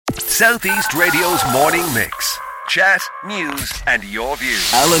Southeast Radio's morning mix. Chat, news and your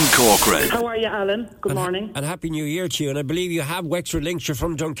views. Alan Corcoran. How are you, Alan? Good morning. And Happy New Year to you. And I believe you have Wexford Links. You're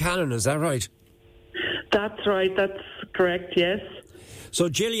from Duncannon, is that right? That's right, that's correct, yes. So,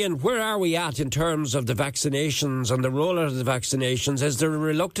 Gillian, where are we at in terms of the vaccinations and the rollout of the vaccinations? Is there a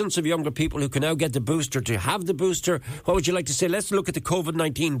reluctance of younger people who can now get the booster to have the booster? What would you like to say? Let's look at the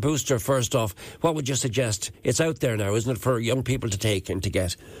COVID-19 booster first off. What would you suggest? It's out there now, isn't it, for young people to take and to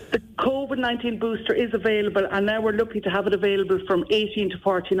get? The COVID-19 booster is available, and now we're lucky to have it available from 18 to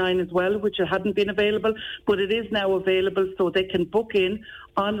 49 as well, which it hadn't been available, but it is now available, so they can book in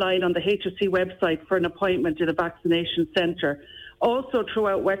online on the HSE website for an appointment in a vaccination centre. Also,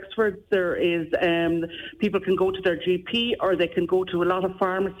 throughout Wexford, there is people can go to their GP or they can go to a lot of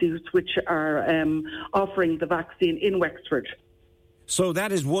pharmacies which are offering the vaccine in Wexford. So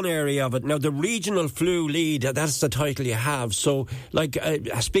that is one area of it. Now, the regional flu lead, that's the title you have. So, like,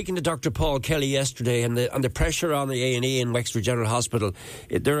 speaking to Dr. Paul Kelly yesterday and the pressure on the A&E in Wexford General Hospital,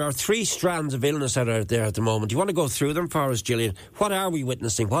 there are 3 strands of illness that are out there at the moment. Do you want to go through them for us, Gillian? What are we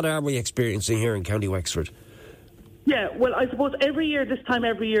witnessing? What are we experiencing here in County Wexford? Yeah, well, I suppose this time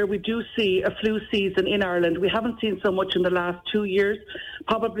every year, we do see a flu season in Ireland. We haven't seen so much in the last 2 years,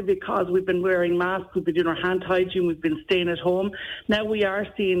 probably because we've been wearing masks, we've been doing our hand hygiene, we've been staying at home. Now we are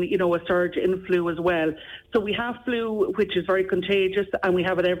seeing, a surge in flu as well. So we have flu, which is very contagious, and we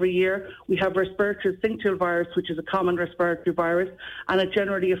have it every year. We have respiratory syncytial virus, which is a common respiratory virus, and it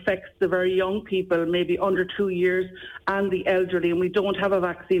generally affects the very young people, maybe under 2 years, and the elderly, and we don't have a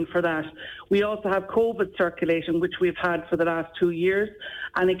vaccine for that. We also have COVID circulation, which we've had for the last 2 years.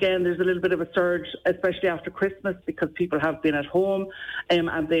 And again, there's a little bit of a surge, especially after Christmas, because people have been at home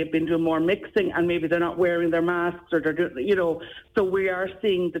and they've been doing more mixing, and maybe they're not wearing their masks, or they're doing, So we are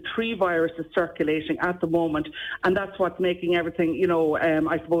seeing the 3 viruses circulating at the moment, and that's what's making everything,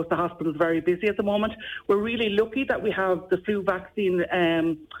 I suppose the hospital's very busy at the moment. We're really lucky that we have the flu vaccine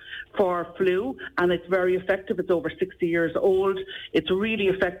for flu, and it's very effective. It's over 60 years old. It's really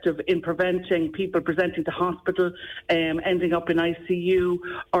effective in preventing people presenting to hospital, ending up in ICU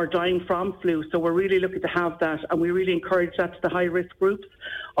or dying from flu. So we're really lucky to have that, and we really encourage that to the high-risk groups.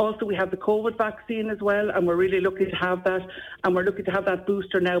 Also, we have the COVID vaccine as well, and we're really lucky to have that, and we're lucky to have that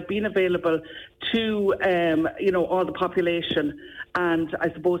booster now being available to, all the population, and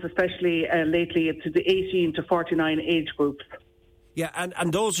I suppose especially lately to the 18 to 49 age groups. Yeah,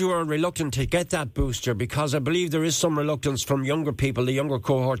 and those who are reluctant to get that booster, because I believe there is some reluctance from younger people, the younger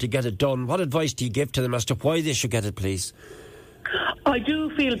cohort, to get it done. What advice do you give to them as to why they should get it, please? I do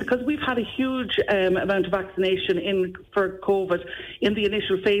feel, because we've had a huge amount of vaccination for COVID in the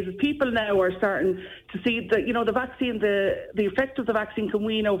initial phases, people now are starting to see that, the vaccine, the effect of the vaccine can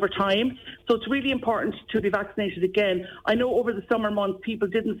wane over time. So it's really important to be vaccinated again. I know over the summer months, people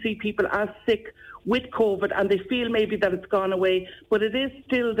didn't see people as sick with COVID, and they feel maybe that it's gone away, but it is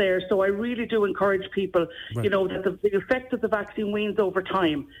still there. So I really do encourage people, right, that the effect of the vaccine wanes over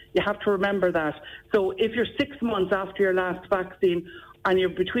time. You have to remember that. So if you're 6 months after your last vaccine, and you're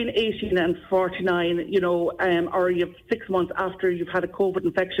between 18 and 49, or you have 6 months after you've had a COVID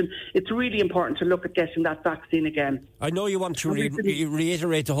infection, it's really important to look at getting that vaccine again. I know you want to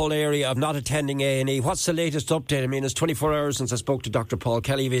reiterate the whole area of not attending A&E. What's the latest update? I mean, it's 24 hours since I spoke to Dr. Paul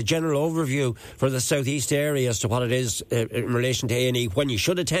Kelly. A general overview for the southeast area as to what it is in relation to A&E, when you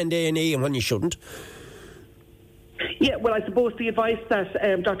should attend A&E and when you shouldn't. Yeah, well, I suppose the advice that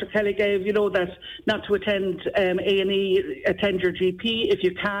Dr. Kelly gave, that not to attend A&E, attend your GP if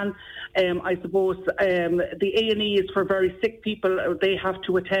you can. I suppose the A&E is for very sick people. They have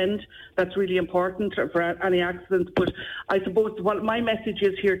to attend. That's really important for any accidents. But I suppose what my message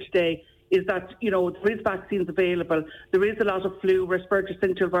is here today is that, there is vaccines available. There is a lot of flu, respiratory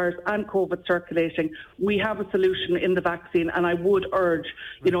syncytial virus and COVID circulating. We have a solution in the vaccine, and I would urge,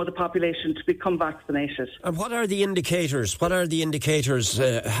 the population to become vaccinated. And what are the indicators? What are the indicators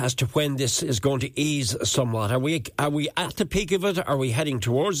as to when this is going to ease somewhat? Are we at the peak of it? Are we heading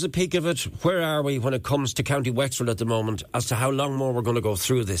towards the peak of it? Where are we when it comes to County Wexford at the moment as to how long more we're going to go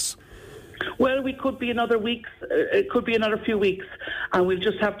through this? Well, we could be another week. It could be another few weeks, and we'll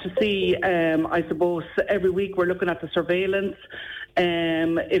just have to see. I suppose every week we're looking at the surveillance.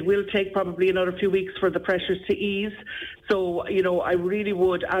 It will take probably another few weeks for the pressures to ease. So, I really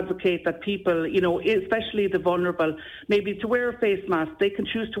would advocate that people, especially the vulnerable, maybe to wear a face mask. They can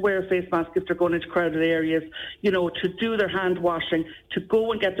choose to wear a face mask if they're going into crowded areas, to do their hand washing, to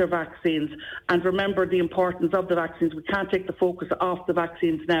go and get their vaccines. And remember the importance of the vaccines. We can't take the focus off the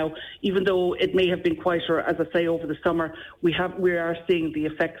vaccines now, even though it may have been quieter, as I say, over the summer. We are seeing the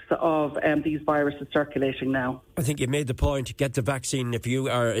effects of these viruses circulating now. I think you made the point. Get the vaccine if you you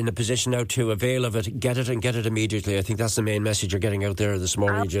are in a position now to avail of it, get it and get it immediately. I think that's the main message you're getting out there this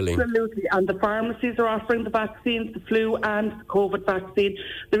morning, Gillian. Absolutely, and the pharmacies are offering the vaccines, the flu and the COVID vaccine.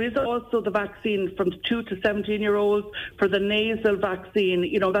 There is also the vaccine from 2 to 17-year-olds for the nasal vaccine.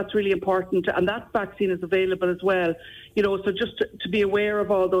 You know, that's really important, and that vaccine is available as well. You know, so just to be aware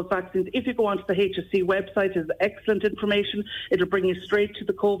of all those vaccines. If you go onto the HSC website, there's excellent information. It'll bring you straight to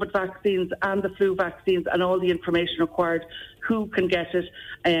the COVID vaccines and the flu vaccines and all the information required, who can get it,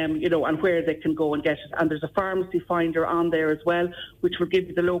 you know, and where they can go and get it. And there's a pharmacy finder on there as well, which will give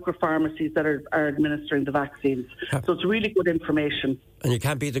you the local pharmacies that are administering the vaccines. So it's really good information. And you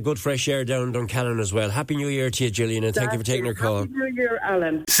can't beat the good fresh air down in Duncannon as well. Happy New Year to you, Gillian, and thank you for taking our call. Happy New Year,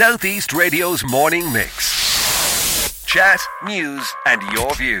 Alan. Southeast Radio's morning mix. Chat, news, and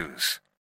your views.